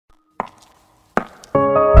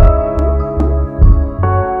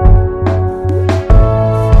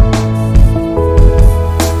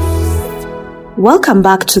Welcome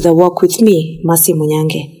back to The Walk with me, Mercy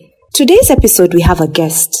Munyange. Today's episode we have a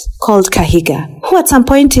guest called Kahiga, who at some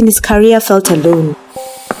point in his career felt alone.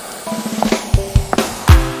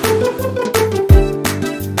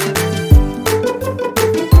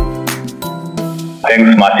 Thanks,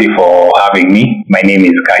 Mercy, for having me. My name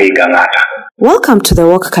is Kahiga Ngata. Welcome to The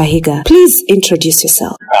Walk, Kahiga. Please introduce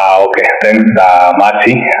yourself. Okay, thanks,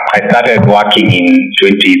 Mercy. I started working in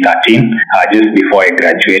 2013, just before I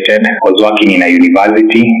graduated. I was working in a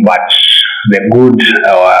university, but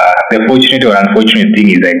the fortunate or unfortunate thing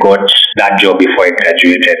is I got that job before I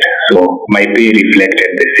graduated. So my pay reflected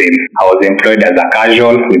the same. I was employed as a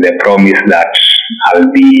casual with the promise that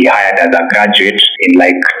I'll be hired as a graduate in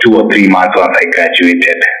like 2 or 3 months once I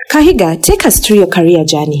graduated. Kahiga, take us through your career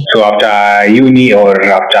journey. So after uni or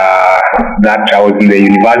after that, I was in the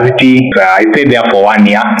university. I stayed there for 1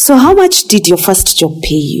 year. So how much did your first job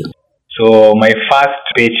pay you? So my first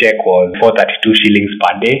paycheck was 432 shillings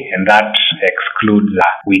per day, and that excludes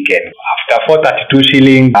weekend. After 432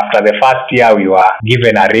 shillings, after the first year, we were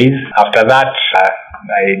given a raise. After that,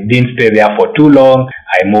 I didn't stay there for too long.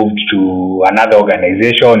 I moved to another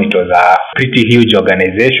organization. It was a pretty huge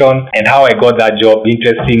organization. And how I got that job,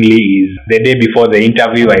 interestingly, is the day before the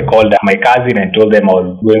interview, I called my cousin and told them I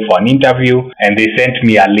was going for an interview. And they sent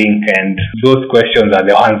me a link. And those questions are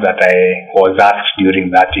the ones that I was asked during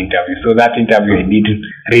that interview. So that interview I did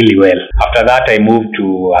really well. After that, I moved to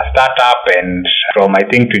a startup. And from, I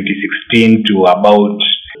think, 2016 to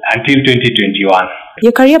until 2021.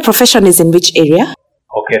 Your career profession is in which area?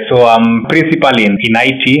 Okay, so I'm principal in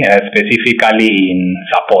IT, specifically in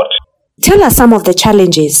support. Tell us some of the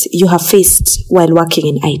challenges you have faced while working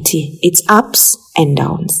in IT. Its ups and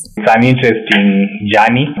downs. It's an interesting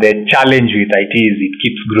journey. The challenge with IT is it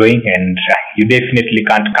keeps growing and you definitely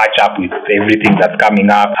can't catch up with everything that's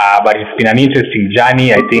coming up. But it's been an interesting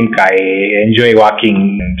journey. I think I enjoy working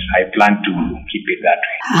and I plan to keep it that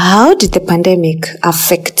way. How did the pandemic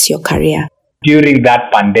affect your career? During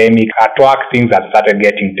that pandemic, at work, things had started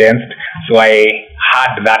getting tense. So I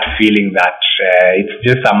had that feeling that it's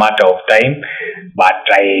just a matter of time. But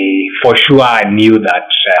I for sure knew that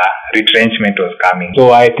retrenchment was coming.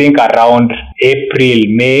 So I think around April,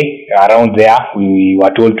 May, around there, we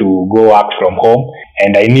were told to go work from home.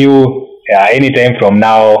 And I knew anytime from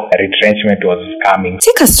now, retrenchment was coming.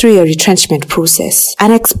 Take us through your retrenchment process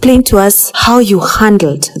and explain to us how you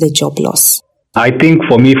handled the job loss. I think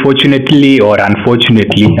for me, fortunately or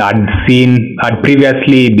unfortunately, I'd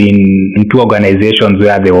previously been in 2 organizations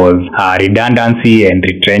where there was redundancy and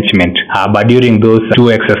retrenchment. But during those 2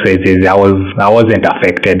 exercises, I wasn't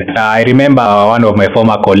affected. I remember one of my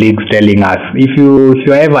former colleagues telling us, if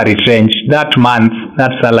you're ever retrenched, that month,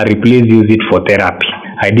 that salary, please use it for therapy.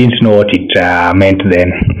 I didn't know what it meant then.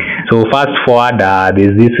 So fast forward,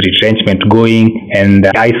 there's this retrenchment going, and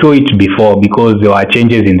I saw it before because there were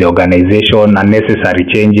changes in the organization, unnecessary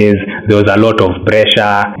changes. There was a lot of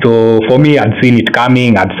pressure. So for me, I'd seen it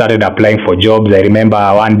coming. I'd started applying for jobs. I remember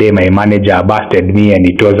one day my manager busted me and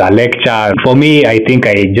it was a lecture. For me, I think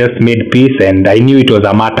I just made peace and I knew it was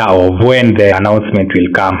a matter of when the announcement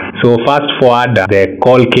will come. So fast forward, the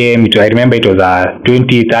call came. I remember it was a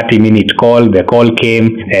 20-30 minute call. The call came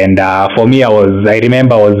and for me, I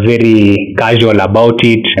remember I was very casual about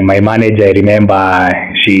it. And my manager, I remember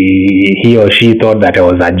he or she thought that I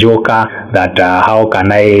was a joker, that how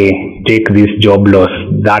can I take this job loss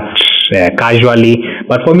that casually.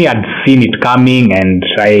 But for me, I'd seen it coming and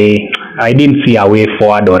I didn't see a way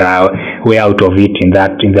forward or a way out of it in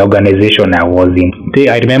the organization I was in.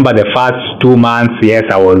 I remember the first 2 months, yes,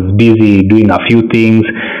 I was busy doing a few things.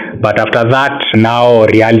 But after that, now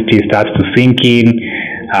reality starts to sink in.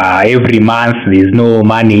 Every month there's no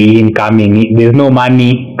money coming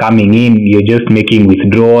in. You're just making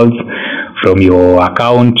withdrawals from your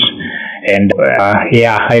account. And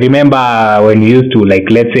I remember when you used to, like,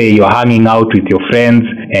 let's say you're hanging out with your friends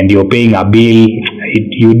and you're paying a bill,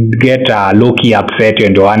 you'd get low-key upset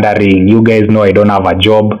and you're wondering, you guys know I don't have a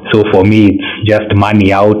job. So for me, it's just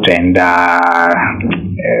money out. And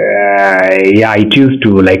it used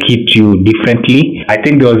to like hit you differently. I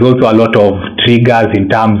think there was also a lot of triggers in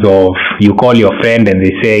terms of you call your friend and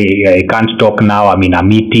they say, I can't talk now, I'm in a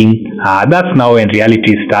meeting. That's now when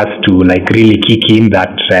reality starts to like really kick in,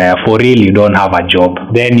 that for real you don't have a job.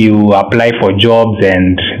 Then you apply for jobs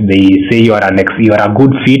and they say you are a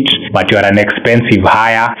good fit, but you are an expensive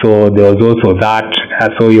hire. So there was also that.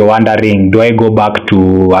 So you're wondering, do I go back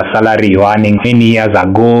to a salary you're earning many years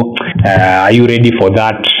ago? Are you ready for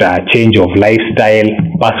that change of lifestyle?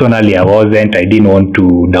 Personally, I wasn't. I didn't want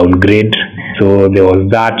to downgrade. So there was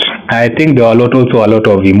that. I think there were also a lot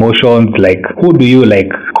of emotions, like who do you like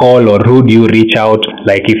call or who do you reach out?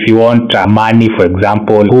 Like if you want money, for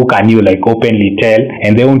example, who can you like openly tell?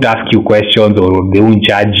 And they won't ask you questions or they won't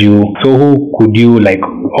judge you. So who could you like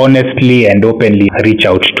honestly and openly reach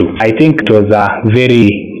out to? I think it was a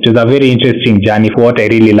very interesting journey. What I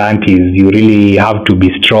really learned is you really have to be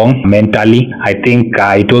strong mentally. I think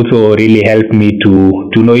it also really helped me to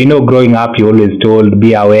know, growing up, you always told,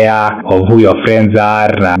 be aware of who your friends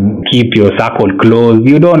are, keep your circle close.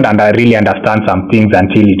 You don't really understand some things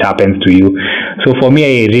until it happens to you. So for me,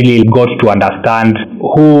 I really got to understand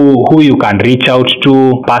who you can reach out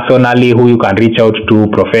to personally, who you can reach out to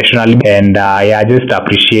professionally, and just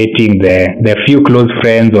appreciating the few close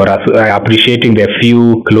friends or appreciating the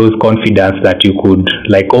few close confidants that you could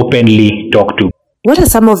like openly talk to. What are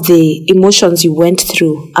some of the emotions you went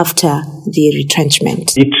through after the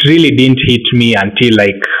retrenchment? It really didn't hit me until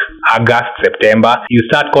like August, September. You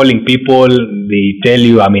start calling people, they tell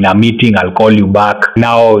you, I'm in a meeting, I'll call you back.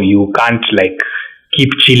 Now you can't like keep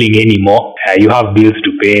chilling anymore. You have bills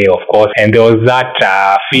to pay, of course. And there was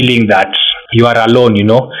that feeling that you are alone,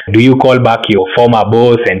 Do you call back your former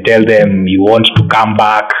boss and tell them you want to come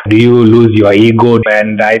back? Do you lose your ego?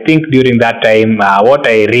 And I think during that time, what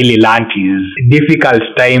I really learned is difficult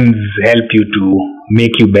times help you to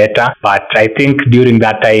make you better. But I think during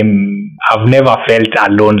that time, I've never felt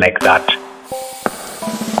alone like that.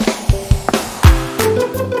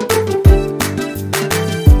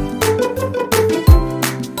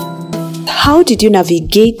 How did you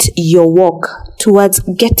navigate your walk towards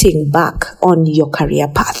getting back on your career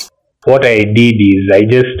path? What I did is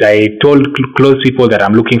I told close people that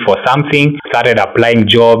I'm looking for something, started applying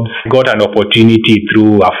jobs, got an opportunity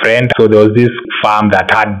through a friend. So there was this farm that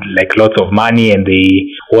had like lots of money and they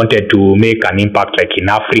wanted to make an impact like in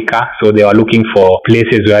Africa. So they were looking for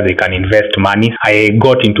places where they can invest money. I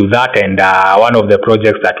got into that, and one of the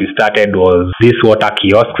projects that we started was this water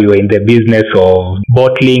kiosk. We were in the business of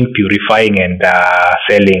bottling, purifying and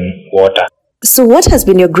selling water. So what has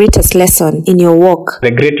been your greatest lesson in your work?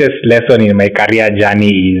 The greatest lesson in my career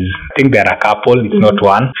journey is, I think there are a couple, it's not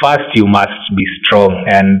one. First, you must be strong.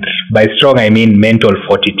 And by strong, I mean mental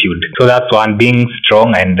fortitude. So that's one, being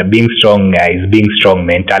strong, and being strong is being strong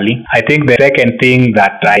mentally. I think the second thing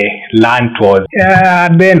that I learned was,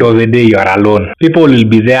 at the end of the day, you are alone. People will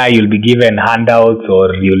be there, you'll be given handouts,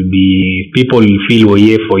 or people will feel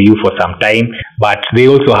oye for you for some time. But they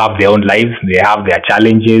also have their own lives, they have their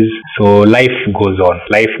challenges. So life goes on.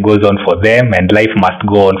 Life goes on for them, and life must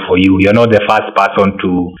go on for you. You're not the first person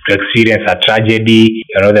to experience a tragedy.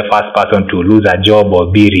 You're not the first person to lose a job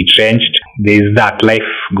or be retrenched. There's that. Life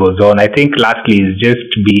goes on. I think lastly is just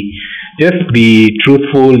be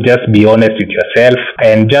truthful, just be honest with yourself,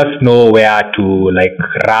 and just know where to like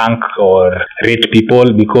rank or rate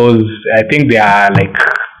people, because I think they are like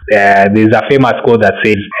there's a famous quote that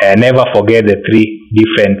says, never forget the three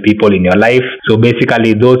different people in your life. So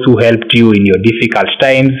basically, those who helped you in your difficult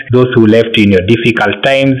times, those who left you in your difficult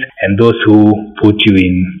times, and those who put you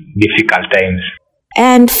in difficult times.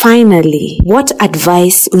 And finally, what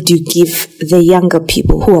advice would you give the younger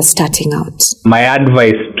people who are starting out? My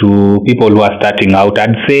advice to people who are starting out,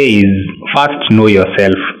 I'd say, is first, know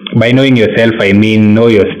yourself. By knowing yourself, I mean know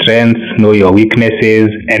your strengths, know your weaknesses,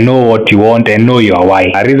 and know what you want and know your why.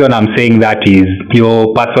 The reason I'm saying that is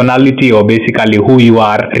your personality, or basically who you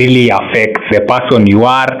are, really affects the person you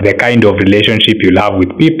are, the kind of relationship you'll have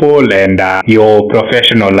with people, and your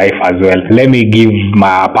professional life as well. Let me give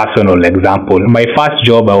my personal example. My first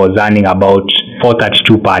job, I was earning about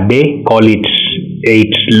 $432 per day, call it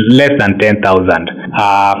less than 10,000.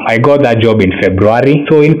 I got that job in February.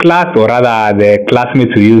 So in class, or rather the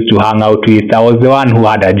classmates we used to hang out with, I was the one who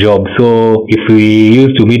had a job. So if we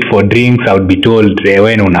used to meet for drinks, I would be told,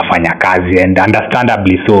 when unafanya kazi, and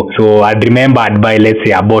understandably so. So I'd remember I'd buy, let's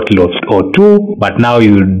say, a bottle or two, but now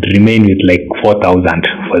you'd remain with like 4,000,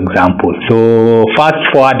 for example. So fast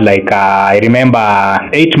forward, I remember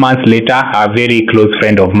 8 months later, a very close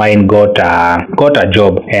friend of mine got a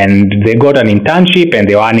job, and they got an internship, and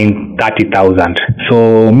they were earning 30,000.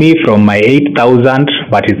 So me, from my 8,000,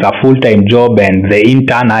 but it's a full-time job, and the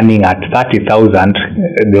intern earning at 30,000,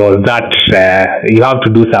 there was that, you have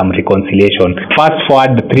to do some reconciliation. Fast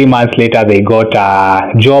forward 3 months later, they got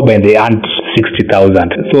a job and they earned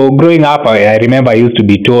 60,000. So growing up, I remember I used to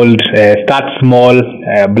be told, start small,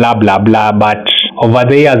 blah, blah, blah, but over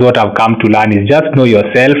the years, what I've come to learn is just know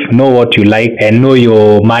yourself, know what you like, and know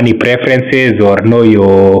your money preferences or know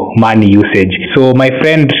your money usage. So my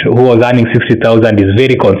friend who was earning 60,000 is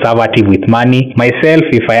very conservative with money. Myself,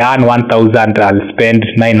 if I earn 1,000, I'll spend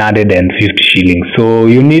 950 shillings. So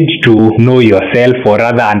you need to know yourself, or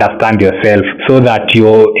rather understand yourself, so that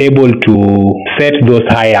you're able to set those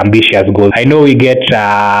high ambitious goals. I know we get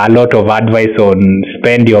a lot of advice on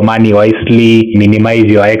spend your money wisely, minimize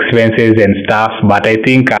your expenses and stuff, but I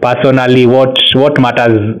think personally what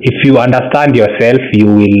matters, if you understand yourself, you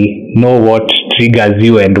will know what triggers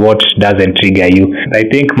you and what doesn't trigger you. I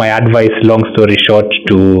think my advice, long story short,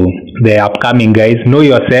 to the upcoming guys, know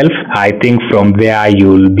yourself. I think from there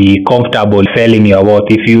you'll be comfortable selling your worth.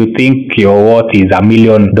 If you think your worth is $1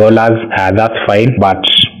 million, that's fine, but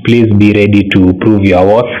please be ready to prove your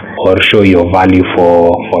worth or show your value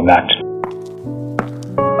for that.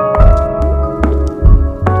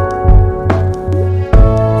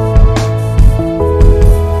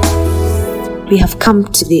 We have come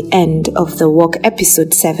to the end of The Walk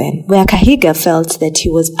episode 7, where Kahiga felt that he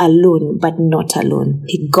was alone but not alone.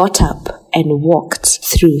 He got up and walked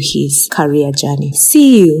through his career journey.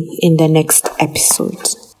 See you in the next episode.